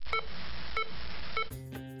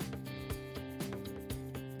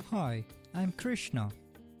Hi, I'm Krishna.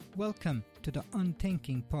 Welcome to the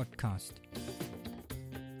Unthinking Podcast.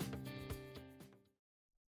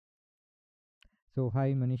 So,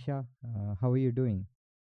 hi Manisha, how are you doing?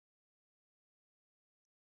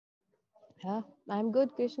 Yeah, I'm good,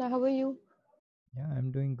 Krishna. How are you? Yeah,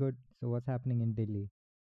 I'm doing good. So, what's happening in Delhi?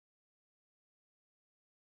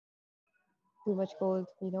 Too much cold,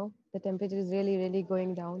 The temperature is really, really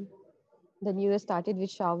going down. The new year started with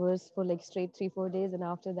showers for like straight 3, 4 days, and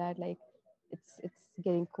after that, like it's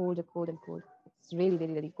getting colder, cold and cold. It's really,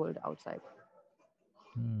 really, really cold outside.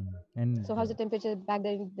 So, And how's the temperature back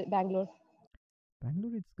there in Bangalore?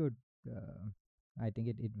 Bangalore, it's good. Uh, I think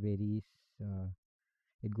it varies. Uh,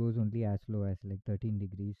 it goes only as low as like 13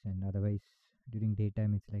 degrees, and otherwise during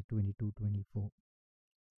daytime it's like 22, 24.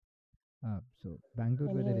 So, Bangalore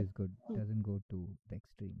And weather here, is good, doesn't go to the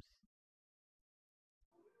extremes.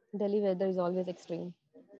 Delhi weather is always extreme.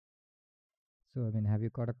 So, I mean, have you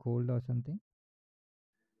caught a cold or something?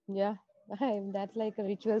 Yeah, that's like a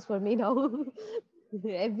rituals for me now.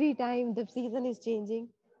 Every time the season is changing,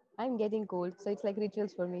 I'm getting cold, so it's like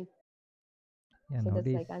rituals for me. Yeah, So that's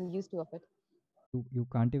nowadays like I'm used to of it. you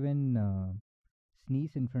can't even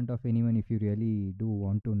sneeze in front of anyone if you really do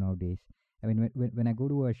want to nowadays. I mean, when I go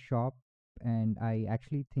to a shop and I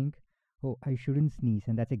actually think, oh, I shouldn't sneeze,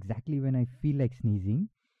 and that's exactly when I feel like sneezing,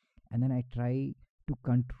 and then I try to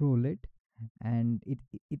control it, and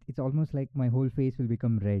it's almost like my whole face will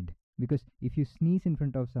become red because if you sneeze in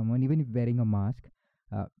front of someone, even if wearing a mask,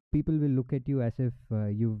 people will look at you as if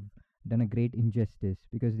you've done a great injustice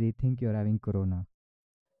because they think you're having corona.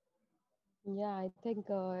 Yeah, I think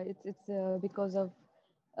it's because of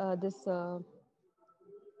this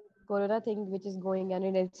corona thing which is going,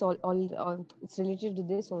 and it's all it's related to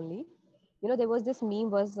this only. There was this meme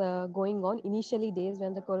was going on initially days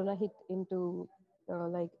when the corona hit into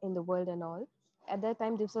like in the world and all. At that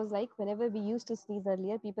time, this was like whenever we used to sneeze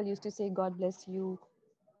earlier, people used to say "God bless you"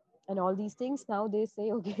 and all these things. Now they say,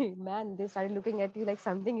 "Okay, man," they started looking at you like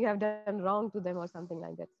something you have done wrong to them or something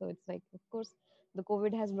like that. So it's like, of course, the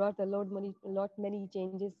COVID has brought a lot many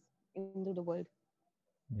changes into the world.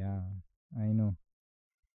 Yeah, I know.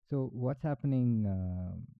 So, what's happening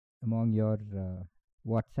among your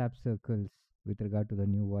WhatsApp circles with regard to the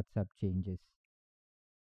new WhatsApp changes?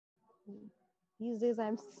 These days,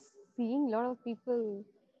 I'm seeing a lot of people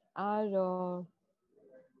are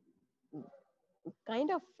kind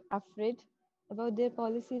of afraid about their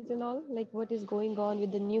policies and all, like what is going on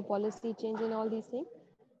with the new policy change and all these things.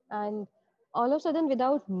 And all of a sudden,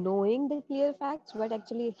 without knowing the clear facts, what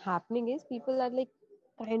actually happening is people are like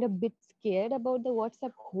kind of bit scared about the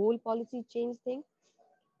WhatsApp whole policy change thing.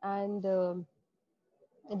 And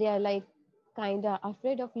they are like kind of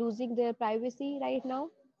afraid of losing their privacy right now.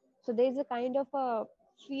 So there's a kind of a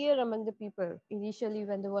fear among the people initially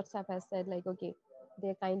when the WhatsApp has said like, okay,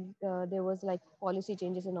 there was like policy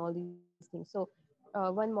changes and all these things. So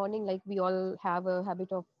one morning, like we all have a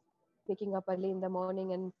habit of waking up early in the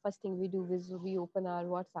morning, and first thing we do is we open our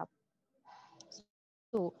WhatsApp.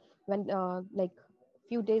 So when like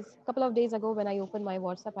couple of days ago when I opened my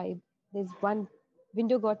WhatsApp, I there's one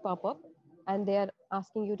window got pop up, and they are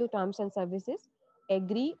asking you to terms and services,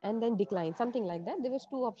 agree and then decline, something like that. There was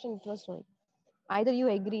two options it was showing. Either you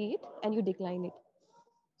agree it and you decline it.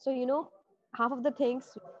 So half of the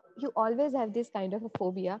things, you always have this kind of a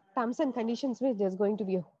phobia. Terms and conditions where there's going to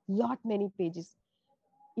be a lot many pages,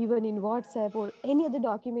 even in WhatsApp or any other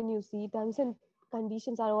document you see, terms and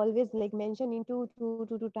conditions are always like mentioned into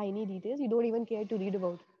two tiny details. You don't even care to read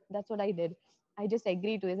about. That's what I did. I just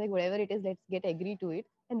agree to it. It's like whatever it is, let's get agree to it,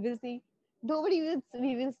 and we'll see. Nobody will.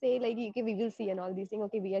 We will say like, okay, we will see and all these things.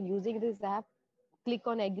 Okay, we are using this app. Click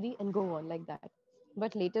on agree and go on like that.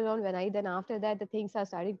 But later on, when I then after that, the things are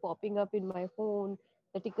starting popping up in my phone.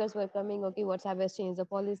 The tickers were coming. Okay, WhatsApp has changed the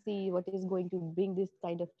policy. What is going to bring this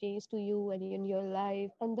kind of change to you and in your life?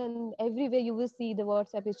 And then everywhere you will see the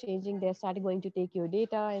WhatsApp is changing. They're starting going to take your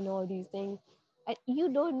data and all these things. And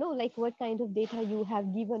you don't know like what kind of data you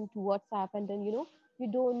have given to WhatsApp, and then you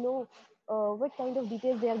don't know what kind of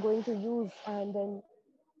details they are going to use, and then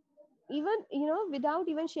even without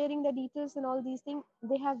even sharing the details and all these things,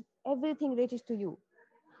 they have everything related to you,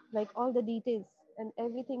 like all the details and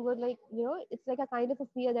everything would like it's like a kind of a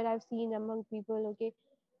fear that I've seen among people. Okay,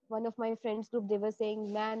 one of my friends group, they were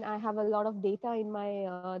saying, man, I have a lot of data in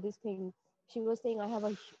my this thing. She was saying, I have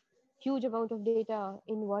a huge amount of data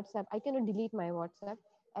in WhatsApp, I cannot delete my WhatsApp.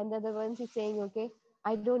 And the other one is saying, okay,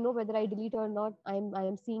 I don't know whether I delete or not. I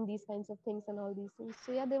am seeing these kinds of things and all these things.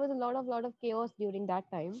 So yeah, there was a lot of chaos during that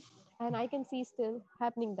time, and I can see still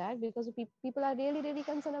happening that because people are really really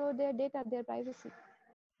concerned about their data, their privacy.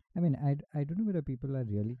 I mean, I don't know whether people are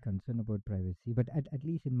really concerned about privacy, but at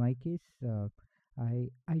least in my case,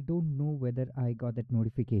 I don't know whether I got that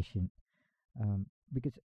notification,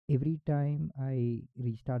 because every time I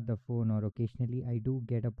restart the phone or occasionally I do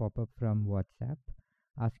get a pop up from WhatsApp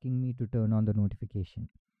asking me to turn on the notification.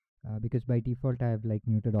 Because by default I have like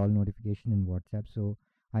muted all notification in WhatsApp, so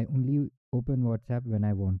I only open WhatsApp when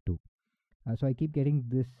I want to. So I keep getting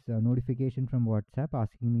this notification from WhatsApp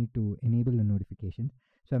asking me to enable the notifications.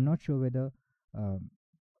 So I'm not sure whether um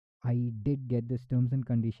I did get this terms and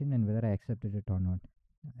condition and whether I accepted it or not.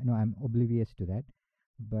 I know I'm oblivious to that,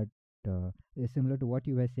 but similar to what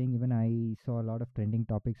you were saying, even I saw a lot of trending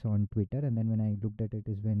topics on Twitter, and then when I looked at it,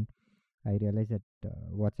 is when I realized that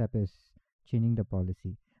WhatsApp is changing the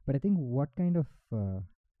policy. But I think what kind of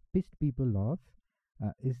pissed people off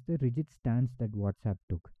is the rigid stance that WhatsApp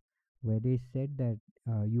took, where they said that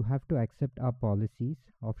you have to accept our policies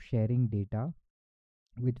of sharing data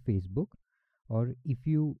with Facebook, or if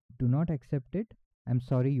you do not accept it, I'm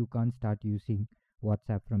sorry, you can't start using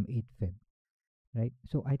WhatsApp from 8th Feb, right?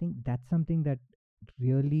 So I think that's something that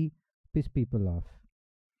really piss people off.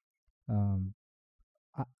 Um,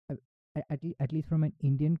 uh, uh, at least from an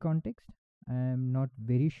Indian context, I'm not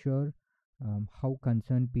very sure how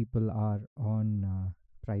concerned people are on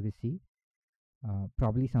privacy.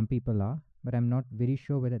 Probably some people are, but I'm not very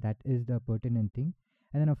sure whether that is the pertinent thing.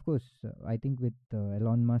 And then, of course, I think with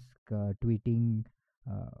Elon Musk tweeting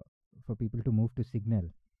uh, for people to move to Signal,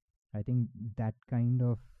 I think that kind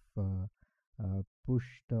of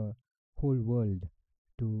pushed the whole world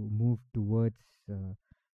to move towards,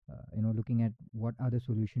 looking at what other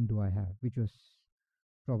solution do I have, which was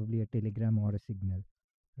probably a Telegram or a Signal,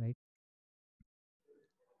 right?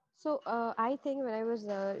 So I think when I was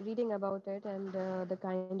reading about it and the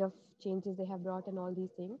kind of changes they have brought and all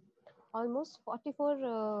these things, almost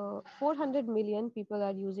 400 million people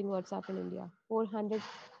are using WhatsApp in India. 400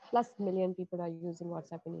 plus million people are using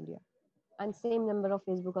WhatsApp in India, and same number of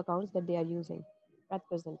Facebook accounts that they are using at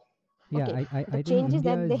present. Yeah, Okay, the I think changes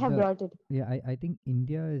India that they is have the brought it. yeah I think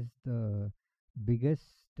India is the biggest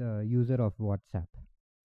user of WhatsApp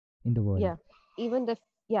in the world. Yeah, even the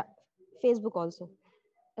yeah, Facebook also.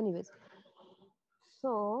 Anyways,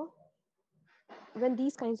 so when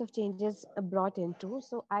these kinds of changes are brought into,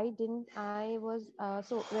 so I was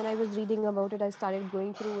so when I was reading about it, I started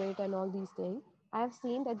going through it and all these things. I have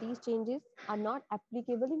seen that these changes are not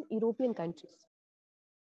applicable in European countries.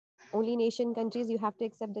 Only in Asian countries you have to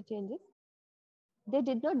accept the changes. They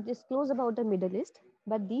did not disclose about the Middle East,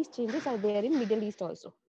 but these changes are there in Middle East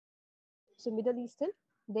also. So Middle Eastern,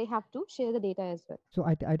 they have to share the data as well. So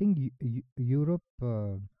I think Europe,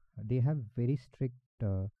 they have very strict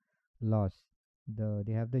laws.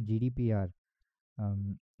 They have the GDPR.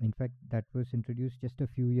 In fact, that was introduced just a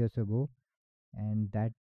few years ago, and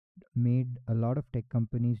that made a lot of tech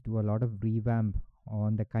companies do a lot of revamp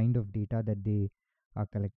on the kind of data that they are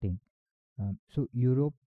collecting. So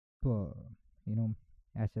Europe, uh, you know,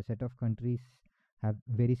 as a set of countries, have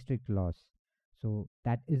very strict laws. So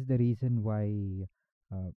that is the reason why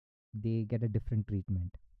uh, they get a different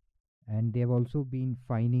treatment. And they have also been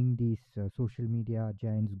fining these social media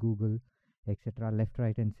giants, Google, etc., left,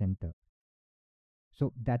 right, and center.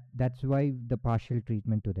 So that's why the partial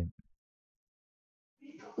treatment to them.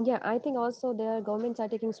 Yeah, I think also their governments are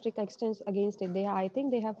taking strict actions against it. I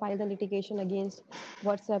think they have filed a litigation against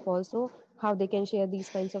WhatsApp also, how they can share these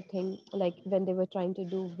kinds of things, like when they were trying to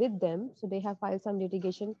do with them. So they have filed some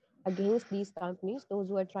litigation against these companies, those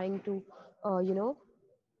who are trying to,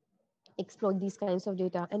 exploit these kinds of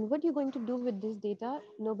data. And what you're going to do with this data,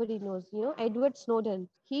 nobody knows. Edward Snowden,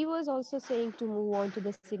 he was also saying to move on to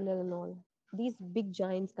the Signal and all. These big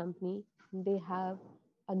giants company, they have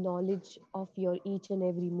a knowledge of your each and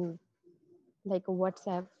every move, like a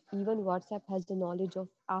WhatsApp. Even WhatsApp has the knowledge of,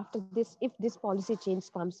 after this, if this policy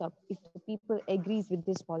change comes up, if the people agrees with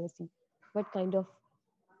this policy, what kind of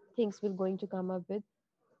things will going to come up with.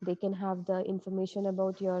 They can have the information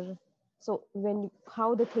about your, so when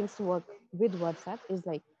how the things work with WhatsApp is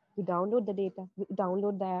like, you download the data, you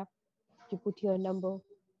download the app, you put your number,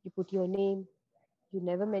 you put your name, you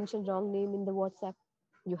never mention wrong name in the WhatsApp,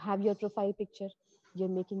 you have your profile picture, you're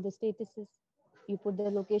making the statuses, you put the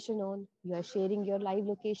location on, you are sharing your live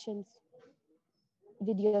locations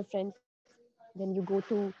with your friends. Then you go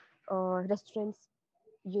to restaurants,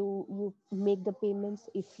 you make the payments.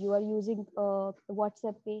 If you are using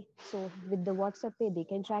WhatsApp Pay, so with the WhatsApp Pay they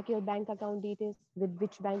can track your bank account details, with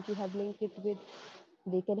which bank you have linked it with.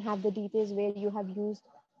 They can have the details where you have used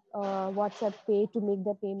WhatsApp Pay to make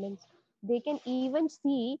the payments. They can even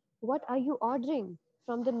see what are you ordering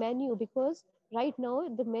from the menu, because right now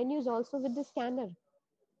the menu is also with the scanner.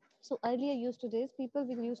 So earlier used to this, people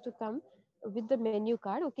will used to come with the menu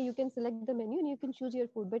card. Okay, you can select the menu and you can choose your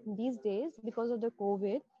food. But these days, because of the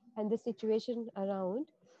COVID and the situation around,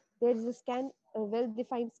 there is a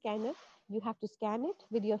well-defined scanner. You have to scan it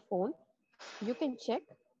with your phone. You can check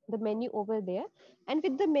the menu over there, and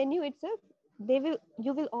with the menu itself,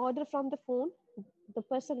 you will order from the phone. The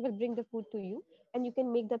person will bring the food to you, and you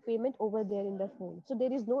can make the payment over there in the phone. So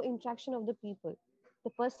there is no interaction of the people. The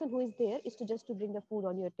person who is there is to just to bring the food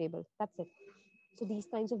on your table. That's it. So these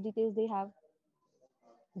kinds of details they have.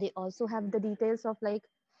 They also have the details of like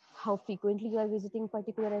how frequently you are visiting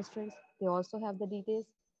particular restaurants. They also have the details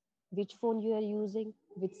which phone you are using,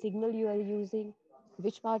 which signal you are using,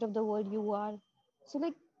 which part of the world you are. So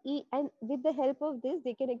like and with the help of this,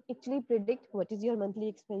 they can actually predict what is your monthly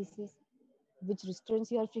expenses, which restaurants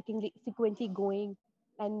you are frequently going.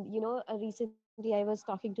 And recently I was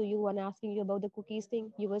talking to you and asking you about the cookies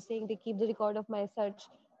thing. You were saying they keep the record of my search,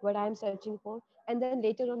 what I'm searching for, and then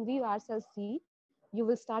later on we ourselves see you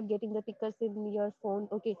will start getting the tickers in your phone.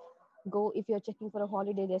 Okay, go if you're checking for a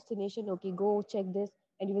holiday destination. Okay, go check this,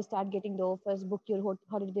 and you will start getting the offers, book your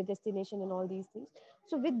holiday destination and all these things.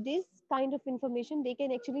 So with this kind of information, they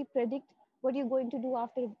can actually predict what you're going to do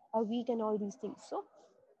after a week and all these things. So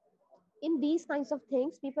in these kinds of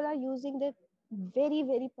things, people are using the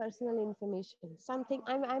very personal information. Something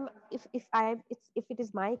I'm if I it's if it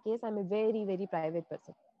is my case, I'm a very private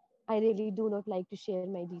person. I really do not like to share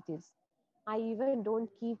my details. I even don't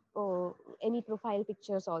keep any profile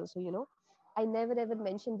pictures also. I never ever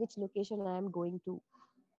mention which location I am going to,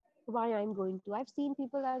 why I'm going to. I've seen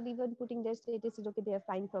people are even putting their statuses, okay, they are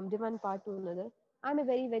flying from one part to another. I'm a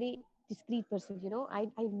very discreet person, I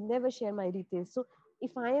never share my details. So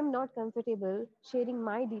if I am not comfortable sharing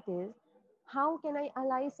my details, how can I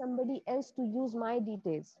allow somebody else to use my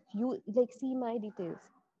details? You like see my details,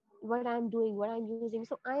 what I'm doing, what I'm using.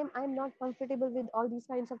 So I'm not comfortable with all these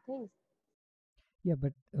kinds of things. Yeah,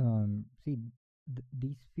 but see,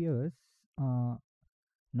 these fears are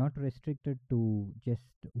not restricted to just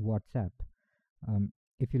WhatsApp. Um,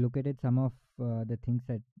 if you look at it, some of the things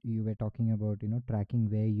that you were talking about,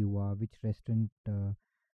 tracking where you are, which restaurant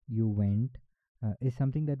you went, is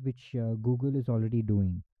something that which Google is already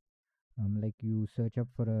doing. Like you search up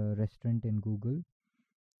for a restaurant in Google,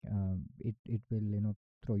 it will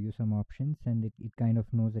throw you some options, and it kind of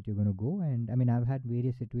knows that you're going to go. And I mean, I've had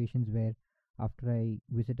various situations where after I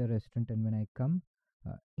visit a restaurant and when I come,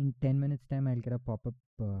 in 10 minutes time I'll get a pop-up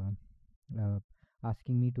uh,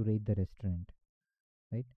 asking me to rate the restaurant,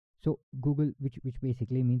 right? So Google, which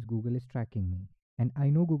basically means Google is tracking me, and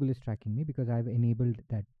I know Google is tracking me because I've enabled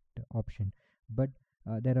that option. But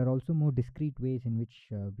there are also more discrete ways in which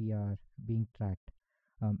we are being tracked.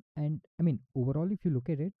 And I mean, overall, if you look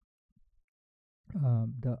at it,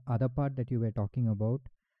 the other part that you were talking about,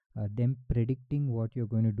 them predicting what you're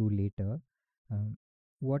going to do later, um,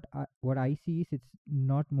 what I see is it's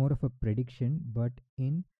not more of a prediction, but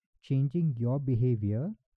in changing your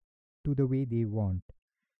behavior to the way they want.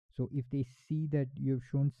 So if they see that you've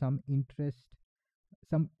shown some interest,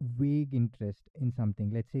 some vague interest in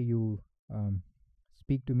something, let's say you um,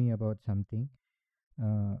 speak to me about something,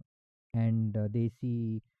 uh, and they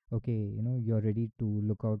see, okay, you're ready to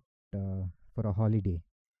look out for a holiday,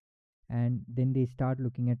 and then they start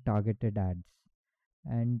looking at targeted ads.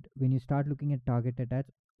 And when you start looking at targeted ads,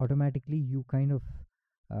 automatically you kind of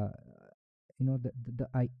uh,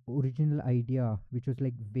 original idea, which was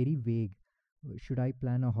like very vague, should I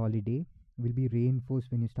plan a holiday, will be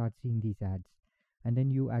reinforced when you start seeing these ads, and then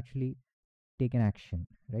you actually take an action,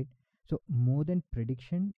 right? So more than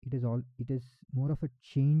prediction, it is more of a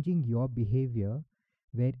changing your behavior,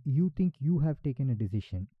 where you think you have taken a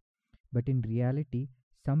decision, but in reality,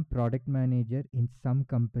 some product manager in some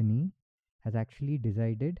company has actually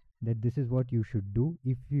decided that this is what you should do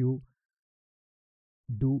if you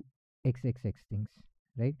do XXX things,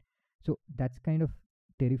 right? So that's kind of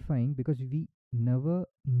terrifying, because we never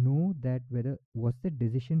know that whether was the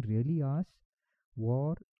decision really ours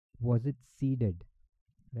or was it seeded,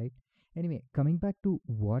 right? Anyway, coming back to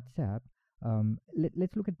WhatsApp,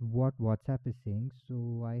 let's look at what WhatsApp is saying.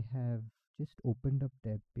 So I have just opened up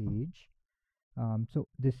their page. So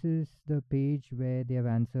this is the page where they have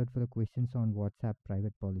answered for the questions on WhatsApp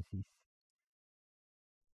private policies.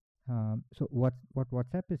 So what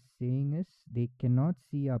WhatsApp is saying is they cannot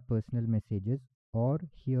see our personal messages or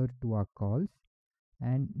hear to our calls,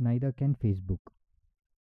 and neither can Facebook.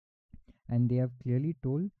 And they have clearly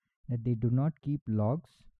told that they do not keep logs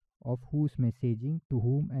of who's messaging to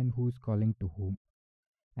whom and who's calling to whom,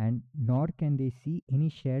 and nor can they see any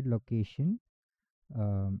shared location,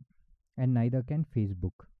 um, and neither can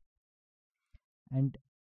Facebook. And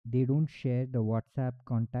They don't share the WhatsApp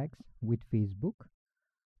contacts with Facebook,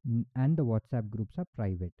 and the WhatsApp groups are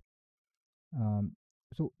private. Um,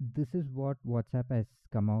 so this is what WhatsApp has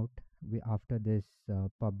come out after this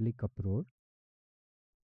public uproar.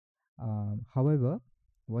 However,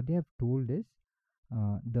 what they have told is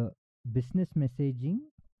the business messaging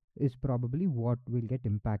is probably what will get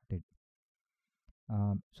impacted.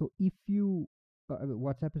 So if you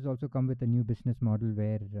WhatsApp has also come with a new business model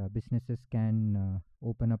where businesses can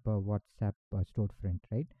open up a WhatsApp storefront,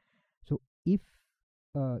 right? So if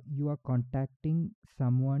you are contacting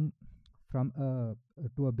someone from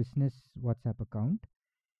to a business WhatsApp account,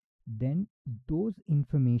 then those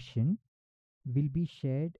information will be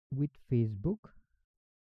shared with Facebook,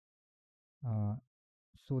 uh,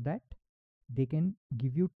 so that they can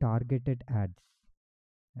give you targeted ads,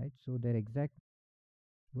 right? So their exact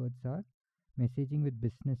words are: messaging with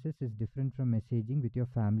businesses is different from messaging with your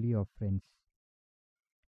family or friends.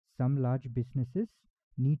 Some large businesses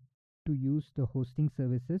need to use the hosting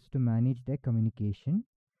services to manage their communication,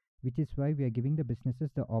 which is why we are giving the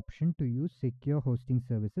businesses the option to use secure hosting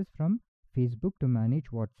services from Facebook to manage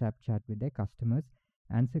WhatsApp chat with their customers,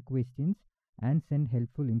 answer questions, and send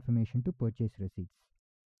helpful information to purchase receipts.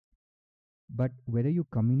 But whether you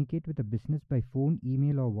communicate with a business by phone,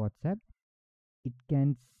 email, or WhatsApp, it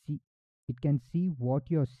can see it can see what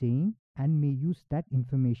you're saying and may use that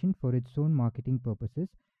information for its own marketing purposes,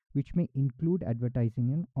 which may include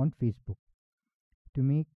advertising on Facebook. To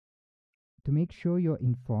make sure you're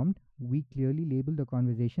informed, we clearly label the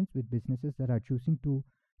conversations with businesses that are choosing to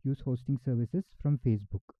use hosting services from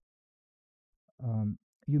Facebook. Um,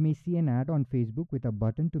 you may see an ad on Facebook with a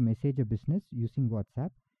button to message a business using WhatsApp.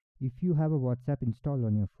 If you have a WhatsApp installed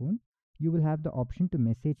on your phone, you will have the option to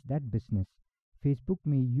message that business. Facebook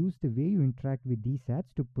may use the way you interact with these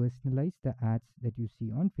ads to personalize the ads that you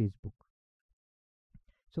see on Facebook.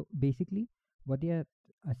 So basically, what they are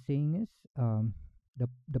saying is,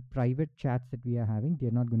 the private chats that we are having, they're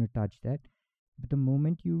not going to touch that. But the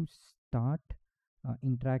moment you start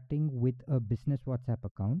interacting with a business WhatsApp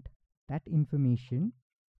account, that information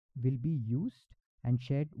will be used and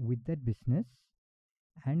shared with that business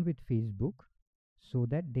and with Facebook, so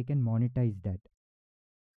that they can monetize that.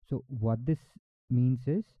 So what this means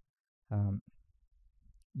is, um,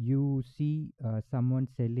 you see someone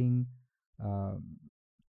selling, uh,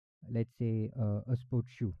 let's say, a sports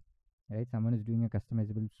shoe, right? Someone is doing a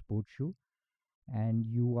customizable sports shoe, and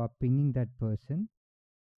you are pinging that person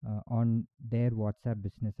on their WhatsApp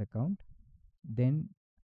business account. Then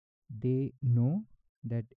they know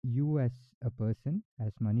that you, as a person,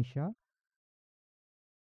 as Manisha,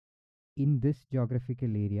 in this geographical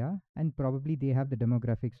area, and probably they have the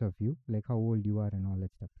demographics of you, like how old you are and all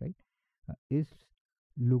that stuff, right? Is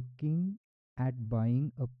looking at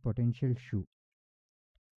buying a potential shoe.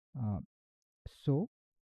 Uh, so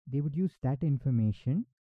they would use that information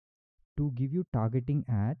to give you targeting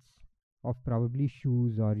ads of probably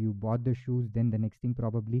shoes, or you bought the shoes, then the next thing,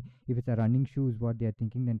 probably if it's a running shoes what they are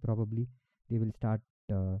thinking, then probably they will start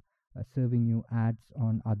serving you ads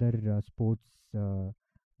on other sports,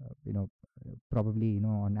 you know probably,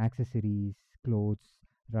 on accessories, clothes,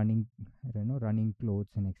 running, running clothes,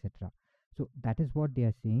 and etc. So that is what they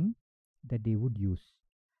are saying that they would use.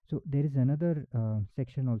 So there is another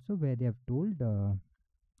section also where they have told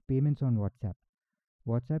payments on WhatsApp.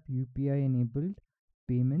 WhatsApp UPI enabled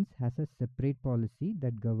payments has a separate policy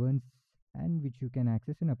that governs, and which you can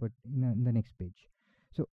access in the next page.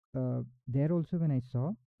 So there also, when I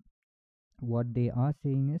saw, what they are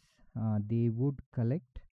saying is, they would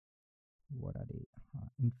collect, what are they,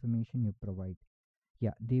 information you provide.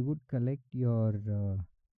 Yeah, they would collect your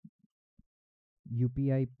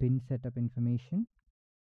UPI pin setup information,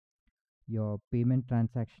 your payment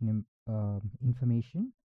transaction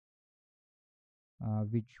information,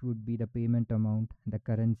 which would be the payment amount, the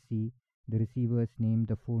currency, the receiver's name,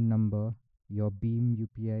 the phone number, your Beam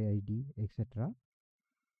UPI ID, etc.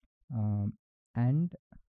 And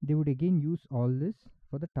they would again use all this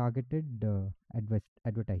for the targeted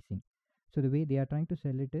advertising. So the way they are trying to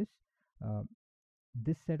sell it is, uh,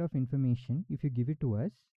 this set of information, if you give it to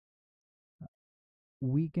us,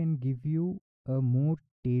 we can give you a more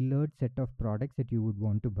tailored set of products that you would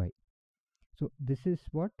want to buy. So this is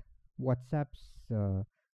what WhatsApp's uh,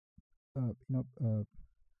 you know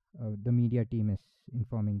the media team is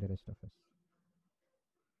informing the rest of us.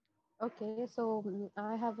 Okay, so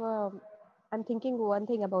I'm thinking one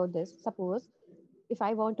thing about this. Suppose if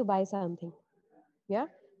I want to buy something, yeah,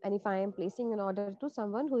 and if I am placing an order to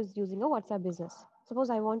someone who is using a WhatsApp business. Suppose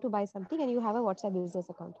I want to buy something and you have a WhatsApp business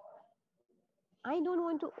account. I don't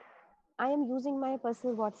want to, I am using my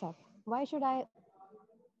personal WhatsApp. Why should I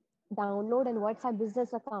download an WhatsApp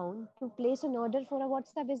business account to place an order for a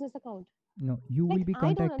WhatsApp business account? No, you Like, will be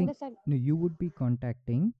I don't contacting. understand. No, you would be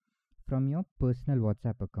contacting from your personal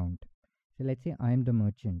WhatsApp account. So let's say I am the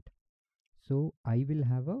merchant. So I will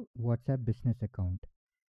have a WhatsApp business account.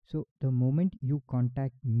 So the moment you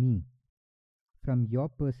contact me from your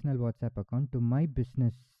personal WhatsApp account to my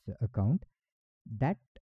business account, that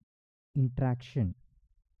interaction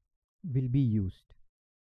will be used.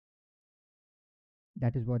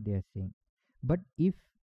 That is what they are saying. But if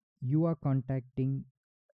you are contacting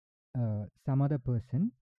some other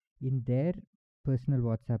person in their personal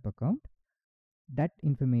WhatsApp account, that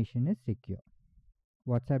information is secure.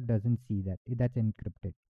 WhatsApp doesn't see that. That's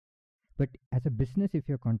encrypted. But as a business, if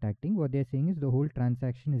you're contacting, what they're saying is the whole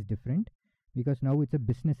transaction is different because now it's a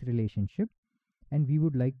business relationship and we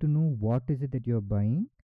would like to know what is it that you're buying,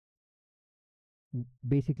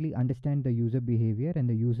 basically understand the user behavior and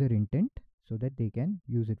the user intent so that they can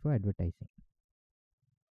use it for advertising.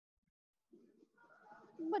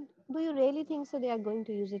 But do you really think so? They are going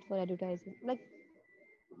to use it for advertising? Like,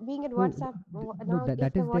 being at No, WhatsApp no, now, if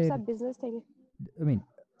that the is their. WhatsApp business thing, I mean,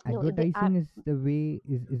 no, they are. advertising is the way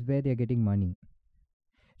is where they're getting money.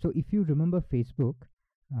 So if you remember Facebook,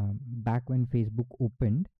 back when Facebook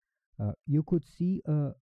opened, you could see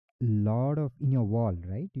a lot of in your wall,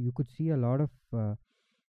 right? You could see a lot of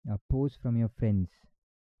posts from your friends.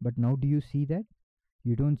 But now, do you see that?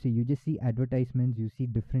 You don't see. You just see advertisements. You see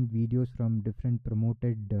different videos from different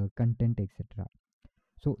promoted content, etc.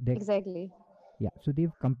 So they, Exactly. yeah. So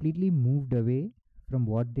they've completely moved away from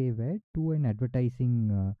what they were to an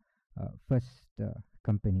advertising first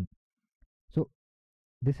company. So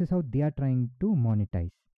this is how they are trying to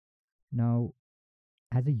monetize. Now,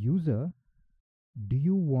 as a user, do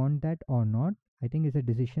you want that or not? I think it's a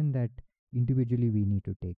decision that individually we need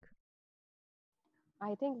to take.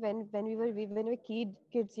 I think when we were kids,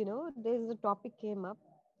 there's a topic came up,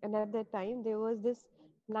 and at that time there was this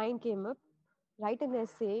line came up. Write an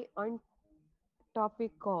essay on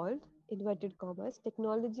topic called inverted commas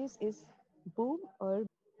technologies is boom or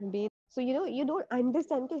bane. So you don't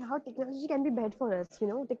understand okay, how technology can be bad for us.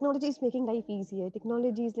 Technology is making life easier.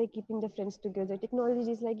 Technology is like keeping the friends together.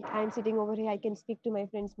 Technology is like I'm sitting over here, I can speak to my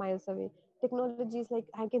friends miles away. Technology is like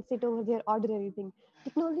I can sit over there, order everything.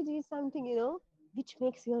 Technology is something which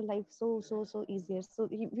makes your life so easier. So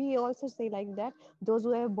we also say like that those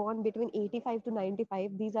who are born between 85 to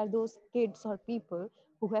 95, these are those kids or people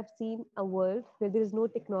who have seen a world where there is no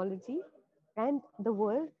technology and the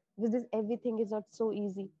world with this everything is not so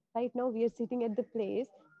easy. Right now we are sitting at the place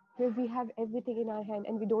where we have everything in our hand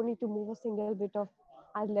and we don't need to move a single bit of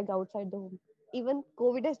our leg outside the home. Even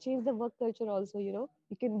COVID has changed the work culture also. You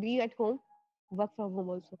can be at home, work from home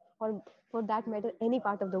also, or for that matter any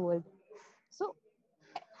part of the world. So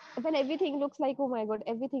when everything looks like oh my god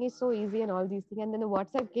everything is so easy and all these things, and then the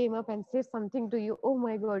WhatsApp came up and said something to you, oh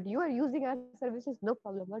my god you are using our services, no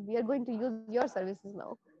problem, but we are going to use your services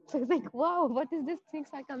now. So it's like wow, what is this things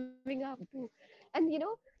are coming up to? And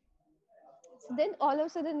so then all of a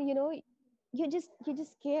sudden you're just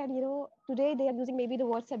scared. Today they are using maybe the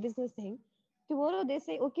WhatsApp business thing. Tomorrow they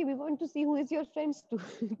say okay we want to see who is your friends too.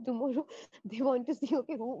 Tomorrow they want to see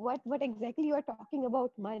okay what exactly you are talking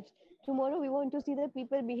about much. Tomorrow we want to see the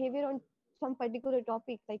people behavior on some particular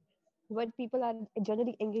topic, like what people are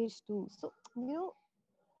generally engaged to. So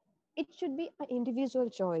it should be an individual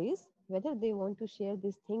choice whether they want to share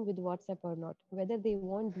this thing with WhatsApp or not, whether they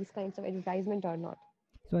want these kinds of advertisement or not.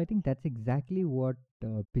 So I think that's exactly what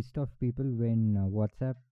pissed off people when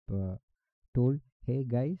WhatsApp uh, told, "Hey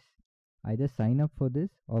guys, either sign up for this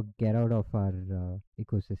or get out of our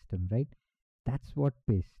ecosystem." Right? That's what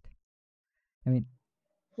pissed. I mean,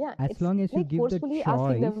 Yeah, as it's long as you like give the forcefully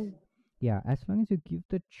asking choice, them. yeah, as long as you give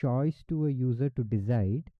the choice to a user to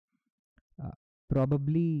decide, uh,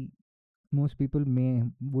 probably most people may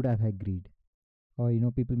would have agreed, or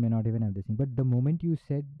people may not even have this thing. But the moment you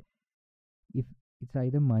said, if it's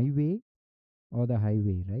either my way or the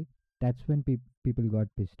highway, right? That's when people got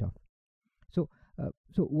pissed off. So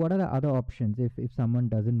what are the other options if someone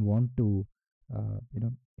doesn't want to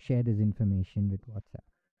share this information with WhatsApp?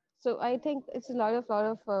 So I think it's a lot of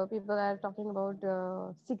people are talking about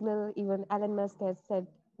Signal. Even Elon Musk has said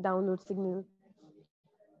download Signal.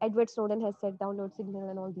 Edward Snowden has said download Signal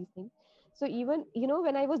and all these things. So even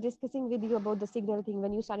when I was discussing with you about the Signal thing,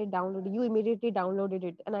 when you started downloading, you immediately downloaded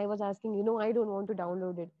it, and I was asking, I don't want to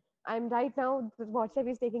download it. I'm right now. WhatsApp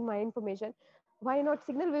is taking my information. Why not?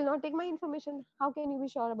 Signal will not take my information. How can you be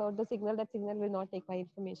sure about the Signal that Signal will not take my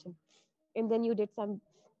information? And then you did some,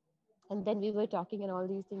 and then we were talking and all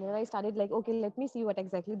these things, and I started like okay let me see what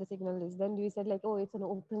exactly the Signal is. Then we said like oh it's an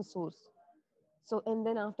open source. So and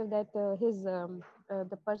then after that, his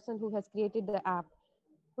the person who has created the app,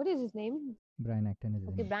 what is his name? Brian Acton is his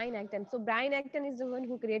Okay, name. Brian Acton. So Brian Acton is the one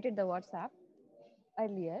who created the WhatsApp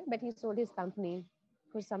earlier, but he sold his company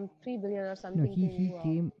for some 3 billion or No, something he to.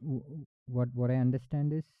 came. What I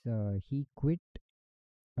understand is he quit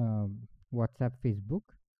WhatsApp Facebook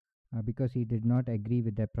because he did not agree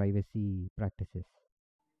with their privacy practices.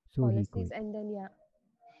 So he Policies, quit. and then yeah,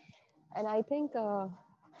 and I think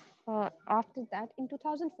after that in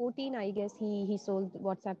 2014, I guess he sold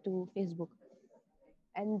WhatsApp to Facebook,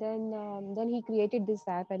 and then he created this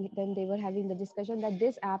app, and then they were having the discussion that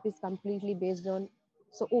this app is completely based on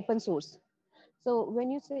so open source. So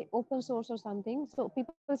when you say open source or something, so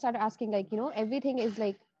people start asking like, everything is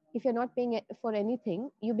like, if you're not paying for anything,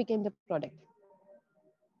 you became the product.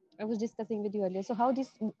 I was discussing with you earlier. So how this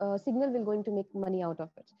Signal will going to make money out of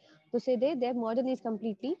it? So say their model is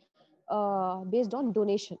completely based on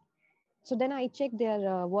donation. So then I checked their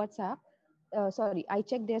WhatsApp. Sorry, I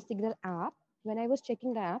checked their Signal app. When I was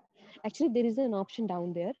checking the app, actually there is an option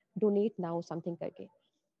down there, donate now something karke.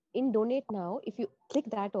 In donate now, if you click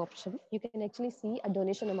that option, you can actually see a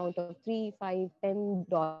donation amount of 3, 5, $10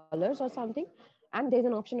 or something. And there's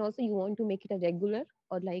an option also, you want to make it a regular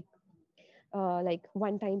or like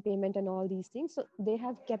one time payment and all these things. So they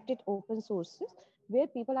have kept it open sources where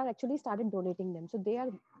people are actually started donating them. So they are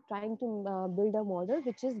trying to build a model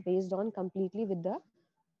which is based on completely with the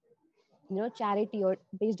charity or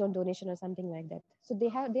based on donation or something like that. So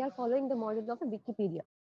they are following the model of a Wikipedia.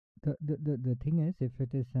 The thing is, if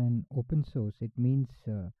it is an open source, it means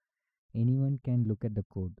anyone can look at the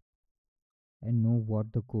code and know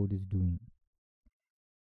what the code is doing,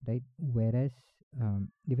 right? Whereas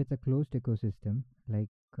if it's a closed ecosystem, like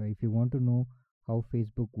if you want to know how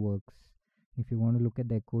Facebook works, if you want to look at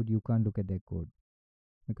their code, you can't look at their code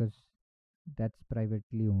because that's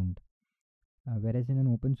privately owned. Whereas in an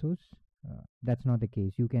open source, that's not the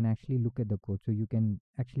case. You can actually look at the code, so you can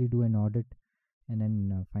actually do an audit and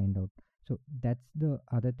then find out. So that's the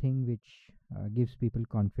other thing which gives people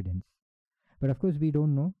confidence. But of course, we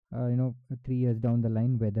don't know. 3 years down the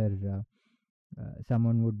line, whether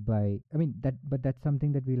someone would buy. I mean that, but that's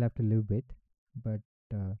something that we'll have to live with. But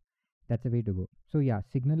uh, that's a way to go. So yeah,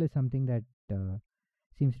 Signal is something that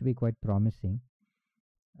seems to be quite promising,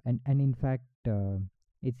 and in fact,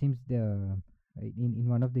 it seems in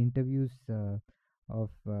one of the interviews of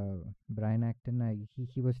Brian Acton,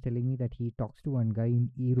 he was telling me that he talks to one guy in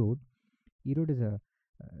Erode. Erode is a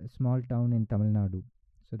small town in Tamil Nadu,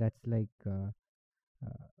 so that's like uh,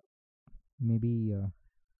 maybe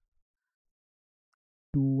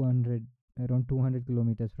 200 around 200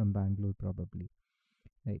 kilometers from Bangalore, probably,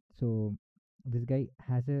 right? So this guy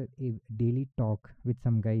has a daily talk with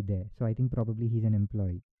some guy there. So I think probably he's an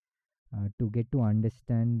employee to get to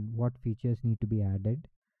understand what features need to be added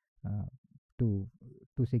uh, to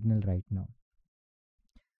to Signal right now.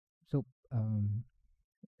 So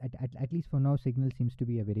at least for now, Signal seems to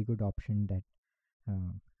be a very good option that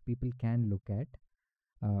uh, people can look at.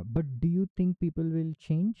 But do you think people will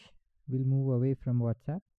change? Will move away from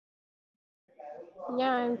WhatsApp?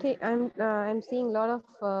 Yeah, I'm seeing a lot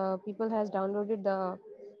of people has downloaded the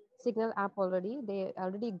Signal app already. They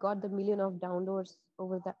already got the million of downloads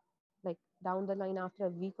over the like down the line after a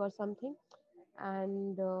week or something.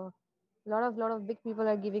 And lot of big people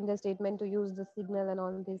are giving the statement to use the Signal and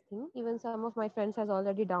all these things. Even some of my friends has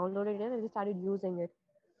already downloaded it and they started using it.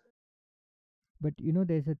 But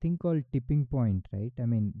there's a thing called tipping point, right? I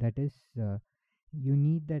mean, that is, you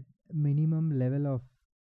need that minimum level of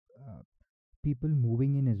uh, people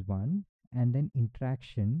moving in is one, and then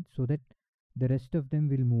interaction, so that the rest of them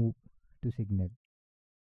will move to Signal.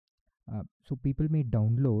 So people may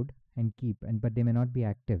download and keep, and but they may not be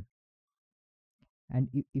active. And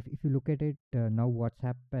if you look at it now,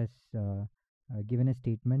 WhatsApp has given a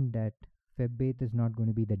statement that Feb 8th is not going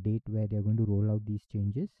to be the date where they're going to roll out these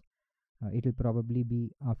changes. It'll probably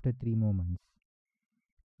be after 3 more months.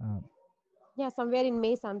 Uh, Yeah, somewhere in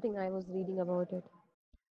May something I was reading about it.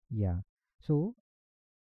 yeah. So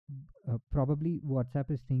probably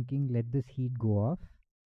WhatsApp is thinking, let this heat go off,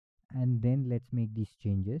 and then let's make these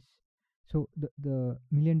changes. So the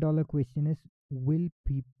 $1 million question is, will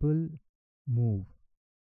people move,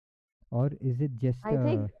 or is it just I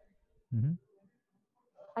think mhm.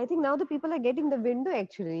 I think now the people are getting the window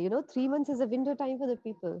actually. 3 months is a window time for the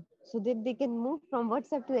people. So that they can move from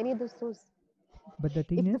WhatsApp to any of the source. But the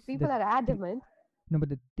thing If the is people that are three, adamant, no, but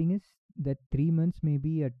the thing is that 3 months may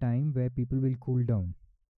be a time where people will cool down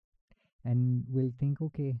and will think,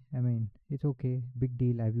 okay, I mean, it's okay, big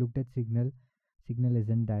deal. I've looked at Signal. Signal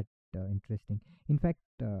isn't that interesting. In fact,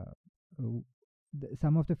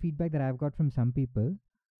 some of the feedback that I've got from some people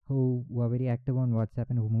who are very active on WhatsApp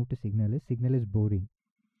and who move to Signal is boring.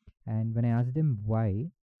 And when I asked them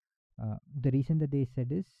why, the reason that they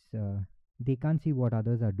said is they can't see what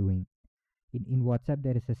others are doing. In WhatsApp,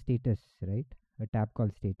 there is a status, right? A tab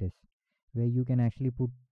called status, where you can actually put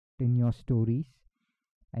in your stories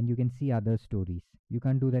and you can see other stories. You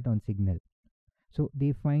can't do that on Signal. So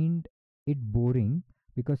they find it boring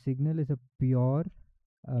because Signal is a pure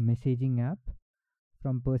messaging app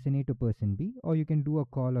from person A to person B, or you can do a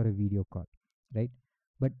call or a video call, right?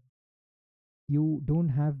 But you don't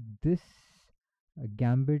have this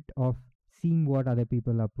gambit of seeing what other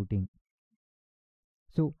people are putting.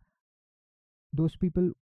 So those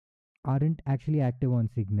people aren't actually active on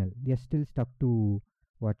Signal. They're still stuck to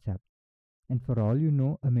WhatsApp. And for all you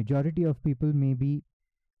know, a majority of people may be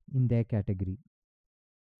in their category.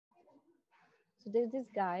 So there's this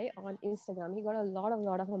guy on Instagram. He got a lot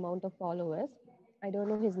of amount of followers. I don't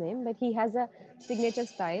know his name, but he has a signature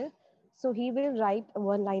style. So he will write a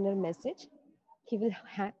one-liner message. He will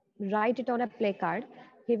write it on a placard.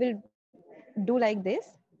 He will do like this,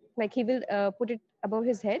 like he will put it above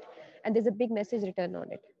his head, and there's a big message written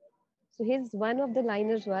on it. So his one of the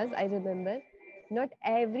liners was, I remember, not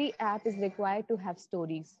every app is required to have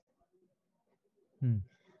stories.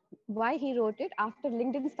 Why he wrote it after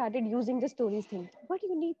LinkedIn started using the stories thing. What do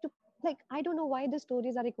you need to, like, I don't know why the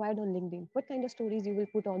stories are required on LinkedIn. What kind of stories you will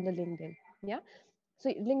put on the LinkedIn? Yeah. So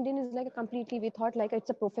LinkedIn is like a completely, we thought like it's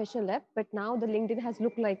a professional app, but now the LinkedIn has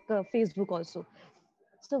looked like Facebook also.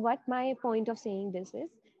 So what my point of saying this is,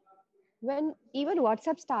 when even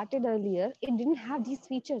WhatsApp started earlier, it didn't have these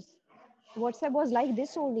features. WhatsApp was like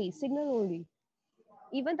this only, Signal only.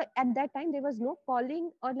 Even at that time, there was no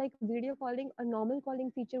calling or like video calling or normal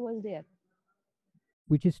calling feature was there.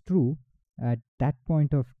 Which is true. At that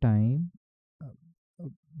point of time, uh, uh,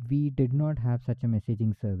 we did not have such a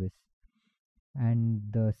messaging service. And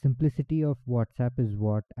the simplicity of WhatsApp is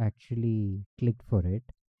what actually clicked for it.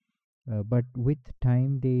 But with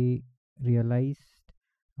time, they realized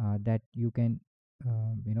that you can,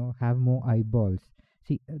 have more eyeballs.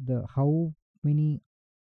 See, the how many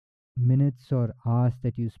minutes or hours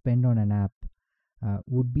that you spend on an app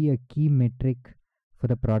would be a key metric for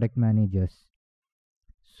the product managers.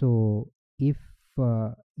 So if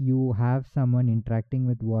you have someone interacting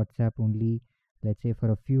with WhatsApp only, let's say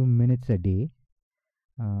for a few minutes a day,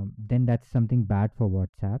 then that's something bad for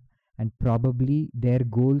WhatsApp. And probably their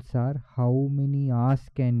goals are how many hours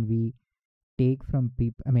can we take from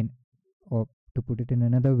people. I mean, or to put it in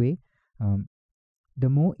another way, um, the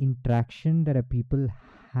more interaction that a people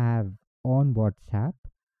have on WhatsApp,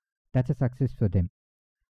 that's a success for them.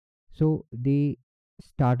 So they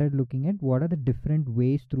started looking at what are the different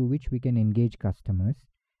ways through which we can engage customers.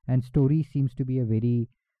 And stories seems to be a very,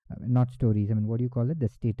 not stories, I mean, what do you call it? The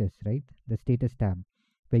status, right? The status tab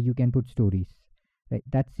where you can put stories, right?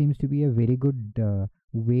 That seems to be a very good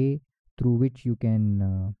way through which you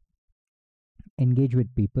can engage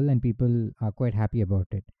with people, and people are quite happy about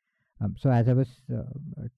it. So as I was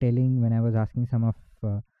telling, when I was asking some of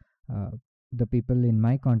uh, the people in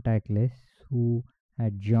my contact list who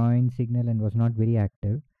had joined Signal and was not very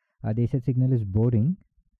active, they said Signal is boring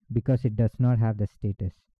because it does not have the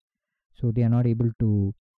status. So they are not able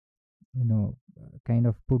to, kind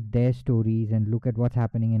of put their stories and look at what's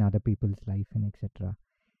happening in other people's life and etc.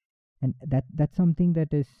 And that's something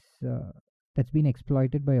that is that's been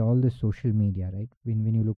exploited by all the social media, right?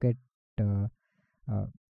 When you look at uh, uh,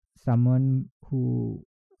 someone who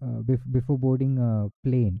before boarding a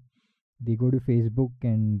plane, they go to Facebook,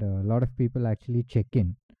 and a lot of people actually check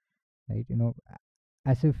in, right?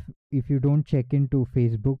 As if you don't check into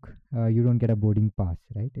Facebook, you don't get a boarding pass,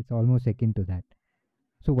 right? It's almost akin to that.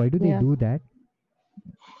 So why do they Yeah. do that?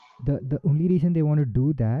 The only reason they want to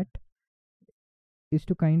do that is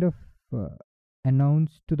to kind of uh,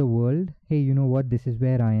 announce to the world, hey, you know what, this is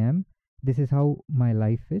where I am, this is how my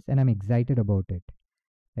life is, and I'm excited about it,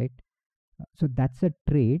 right? So that's a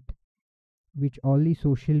trait which all the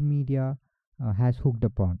social media has hooked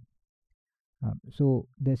upon. So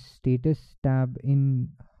the status tab in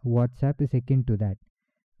WhatsApp is akin to that,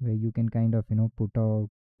 where you can kind of put out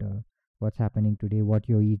what's happening today, what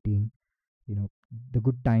you're eating, the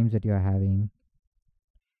good times that you're having,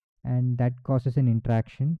 and that causes an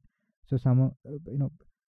interaction. So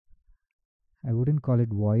I wouldn't call it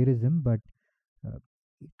voyeurism, but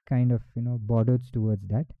it kind of borders towards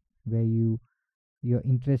that, where you're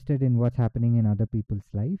interested in what's happening in other people's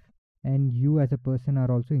life, and you as a person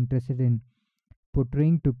are also interested in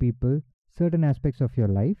portraying to people certain aspects of your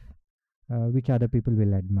life which other people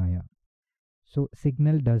will admire. So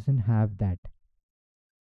Signal doesn't have that.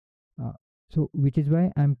 uh, So, which is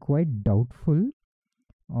why I'm quite doubtful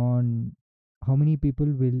on how many people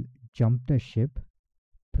will jump the ship,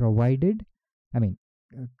 provided, I mean,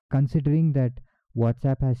 considering that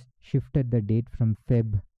WhatsApp has shifted the date from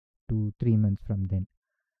Feb to 3 months from then.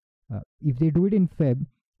 If they do it in Feb,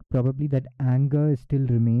 probably that anger still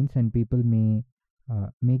remains and people may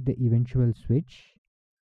make the eventual switch.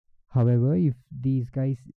 However, if these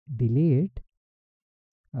guys delay it,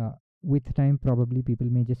 with time, probably people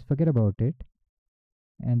may just forget about it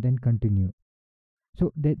and then continue.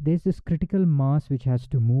 So there's this critical mass which has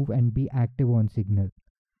to move and be active on Signal.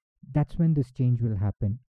 That's when this change will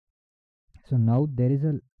happen. So now there is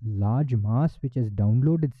a large mass which has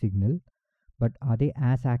downloaded Signal, but are they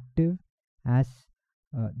as active as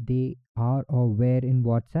they are or were in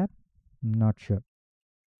WhatsApp? Not sure.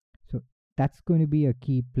 So that's going to be a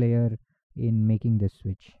key player in making this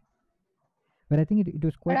switch. But I think it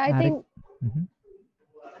was But quite I think, Mhm.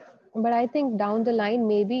 but I think down the line,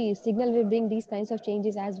 maybe Signal will bring these kinds of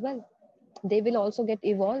changes as well. They will also get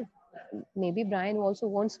evolved. Maybe Brian also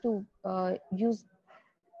wants to use.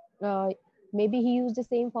 Maybe he used the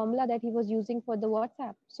same formula that he was using for the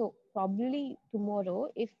WhatsApp. So probably tomorrow,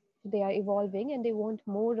 if they are evolving and they want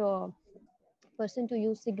more person to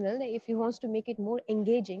use Signal, if he wants to make it more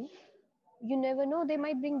engaging, you never know. They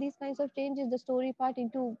might bring these kinds of changes, the story part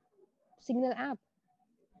into Signal app.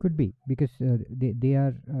 Could be because they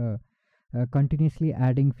are continuously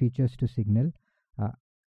adding features to Signal.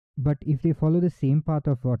 But if they follow the same path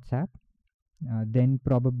of WhatsApp, then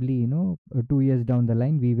probably 2 years down the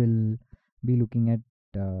line we will be looking at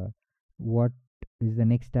what is the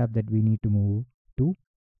next step that we need to move to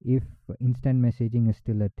if instant messaging is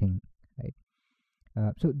still a thing, right?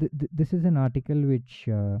 So this is an article which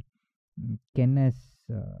Ken has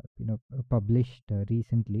published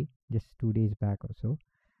recently, just 2 days back or so,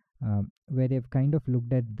 where they've kind of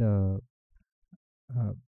looked at uh,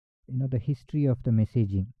 the history of the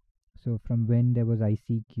messaging. So from when there was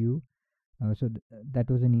ICQ, so that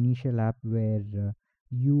was an initial app where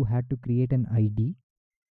you had to create an ID,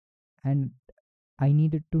 and I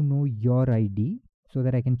needed to know your ID so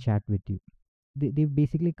that I can chat with you. They've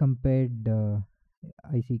basically compared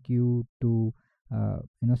ICQ to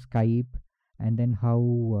Skype, and then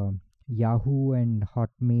how Yahoo and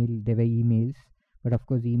Hotmail, they were emails, but of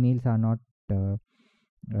course emails are not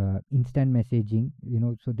instant messaging,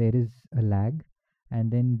 so there is a lag. And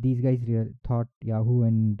then these guys thought, Yahoo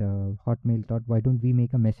and Hotmail thought, why don't we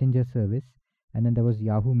make a messenger service? And then there was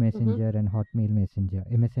Yahoo Messenger and Hotmail Messenger,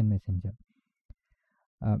 MSN Messenger.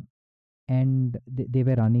 And they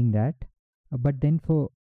were running that. But then to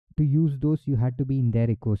use those, you had to be in their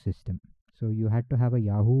ecosystem. So you had to have a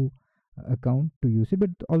Yahoo account to use it, but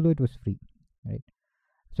although it was free, right?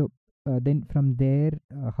 So then from there,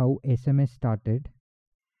 how SMS started,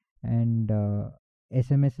 and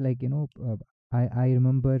SMS, like, I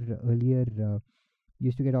remember earlier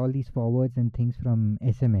used to get all these forwards and things from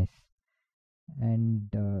SMS, and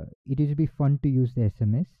it used to be fun to use the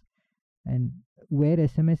SMS. And where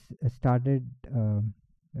SMS started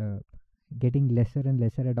getting lesser and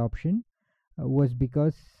lesser adoption was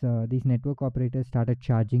because these network operators started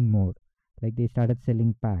charging more, like they started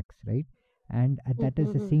selling packs, right? And that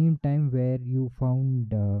is the same time where you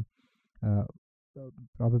found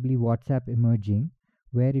probably WhatsApp emerging,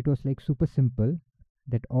 where it was like super simple,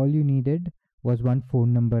 that all you needed was one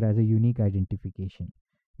phone number as a unique identification.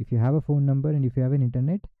 If you have a phone number and if you have an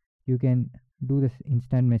internet, you can do this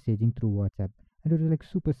instant messaging through WhatsApp, and it was like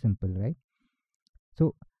super simple, right?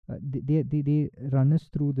 So they run us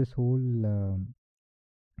through this whole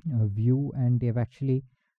view, and they've actually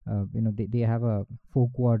they have a 4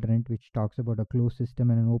 quadrant which talks about a closed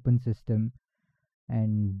system and an open system.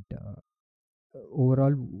 And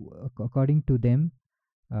overall, according to them,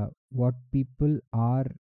 what people are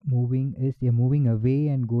moving is they're moving away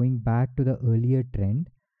and going back to the earlier trend,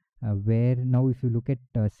 where now if you look at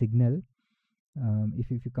Signal, if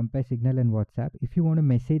you compare Signal and WhatsApp, if you want to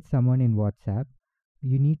message someone in WhatsApp,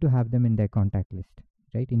 you need to have them in their contact list,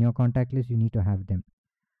 right? In your contact list, you need to have them.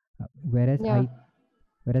 Whereas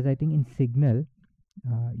I think in Signal,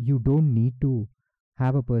 you don't need to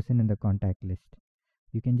have a person in the contact list.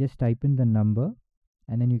 You can just type in the number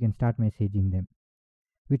and then you can start messaging them,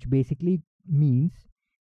 which basically means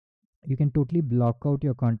you can totally block out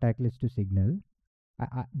your contact list to Signal.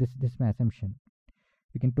 This is my assumption.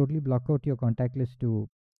 You can totally block out your contact list to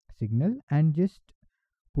Signal and just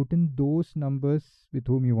put in those numbers with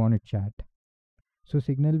whom you want to chat. So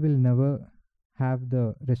Signal will never have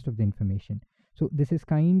the rest of the information. So this is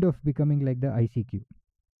kind of becoming like the ICQ,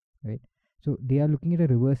 right? So they are looking at a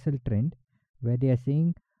reversal trend where they are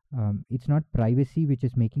saying It's not privacy which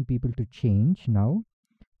is making people to change now,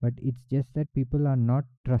 but it's just that people are not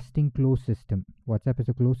trusting closed system. WhatsApp is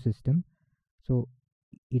a closed system, so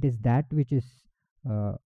it is that which is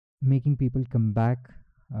uh, making people come back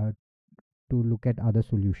uh, to look at other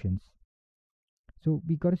solutions. So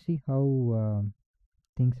we got to see how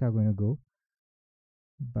things are going to go,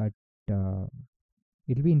 but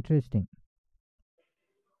it'll be interesting.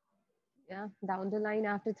 Yeah, down the line,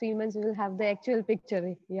 after 3 months, we will have the actual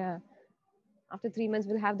picture. Yeah, after 3 months,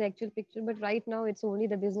 we'll have the actual picture. But right now, it's only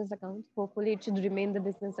the business account. Hopefully, it should remain the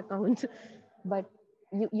business account. But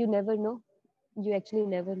you never know. You actually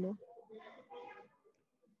never know.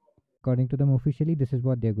 According to them, officially, this is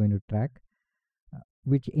what they're going to track,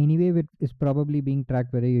 which anyway is probably being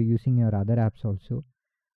tracked whether you're using your other apps also.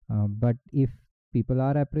 But if people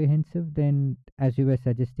are apprehensive, then as you were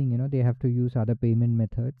suggesting, they have to use other payment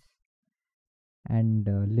methods and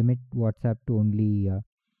limit WhatsApp to only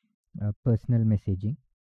personal messaging.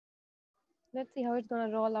 Let's see how it's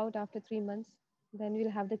gonna roll out after 3 months. Then we'll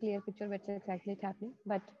have the clear picture what's exactly happening.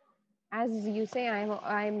 But as you say,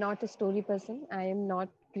 I'm not a story person. I am not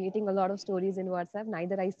creating a lot of stories in WhatsApp.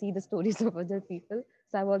 Neither I see the stories of other people.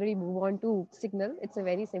 So I've already moved on to Signal. It's a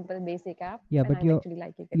very simple, basic app, Yeah, and but I'm actually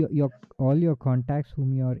liking it. your all your contacts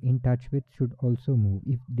whom you are in touch with should also move.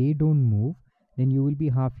 If they don't move, then you will be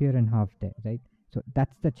half here and half there, right? So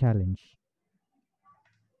that's the challenge.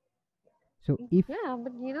 So Yeah,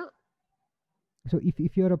 but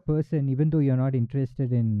if you're a person, even though you're not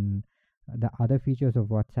interested in the other features of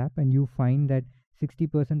WhatsApp, and you find that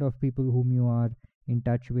 60% of people whom you are in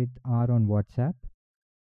touch with are on WhatsApp,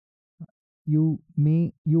 you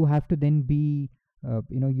have to then be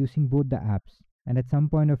using both the apps, and at some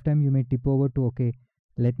point of time you may tip over to, okay,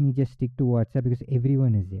 let me just stick to WhatsApp because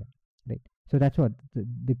everyone is there, right? So that's what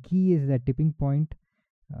the key is, that tipping point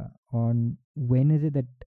on when is it that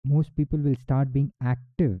most people will start being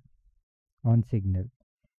active on Signal.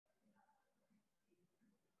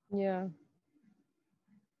 yeah.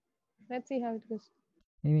 Let's see how it goes.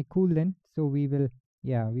 Anyway, cool then. So we will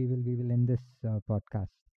end this podcast.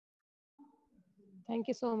 Thank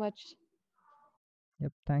you so much.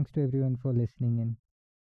 Yep. Thanks to everyone for listening in.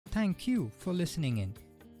 Thank you for listening in.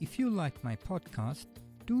 If you like my podcast,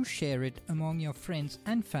 do share it among your friends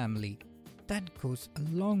and family. That goes a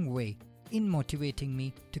long way in motivating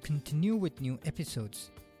me to continue with new episodes.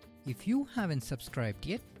 If you haven't subscribed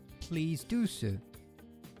yet, please do so.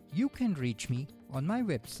 You can reach me on my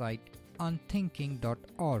website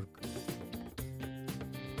unthinking.org.